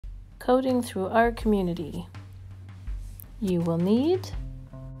Coding through our community. You will need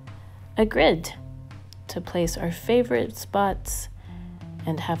a grid to place our favorite spots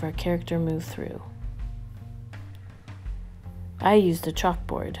and have our character move through. I used a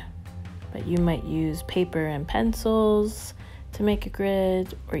chalkboard, but you might use paper and pencils to make a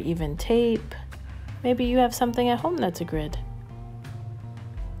grid, or even tape. Maybe you have something at home that's a grid.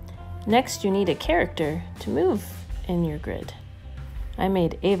 Next, you need a character to move in your grid. I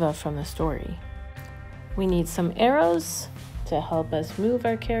made Ava from the story. We need some arrows to help us move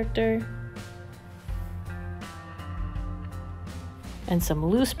our character, and some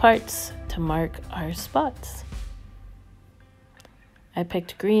loose parts to mark our spots. I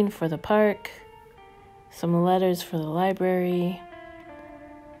picked green for the park, some letters for the library,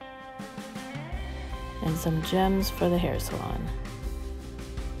 and some gems for the hair salon.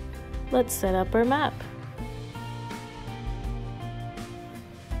 Let's set up our map.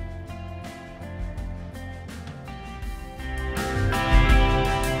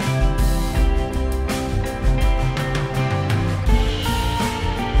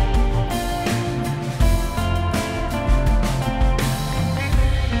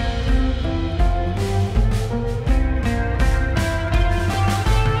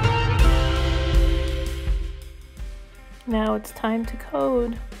 Now it's time to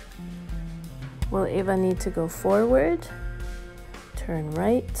code. Will Ava need to go forward, turn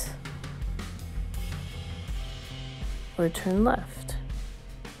right, or turn left?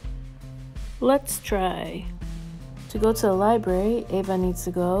 Let's try. To go to the library, Ava needs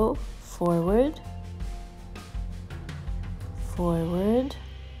to go forward, forward,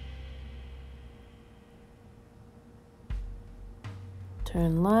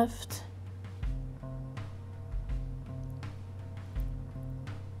 turn left,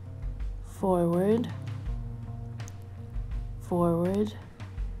 forward, forward,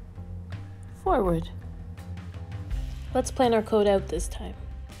 forward. Let's plan our code out this time.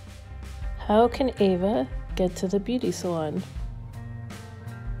 How can Ava get to the beauty salon?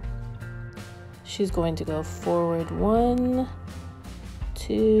 She's going to go forward 1,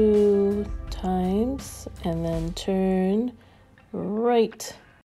 2 times, and then turn right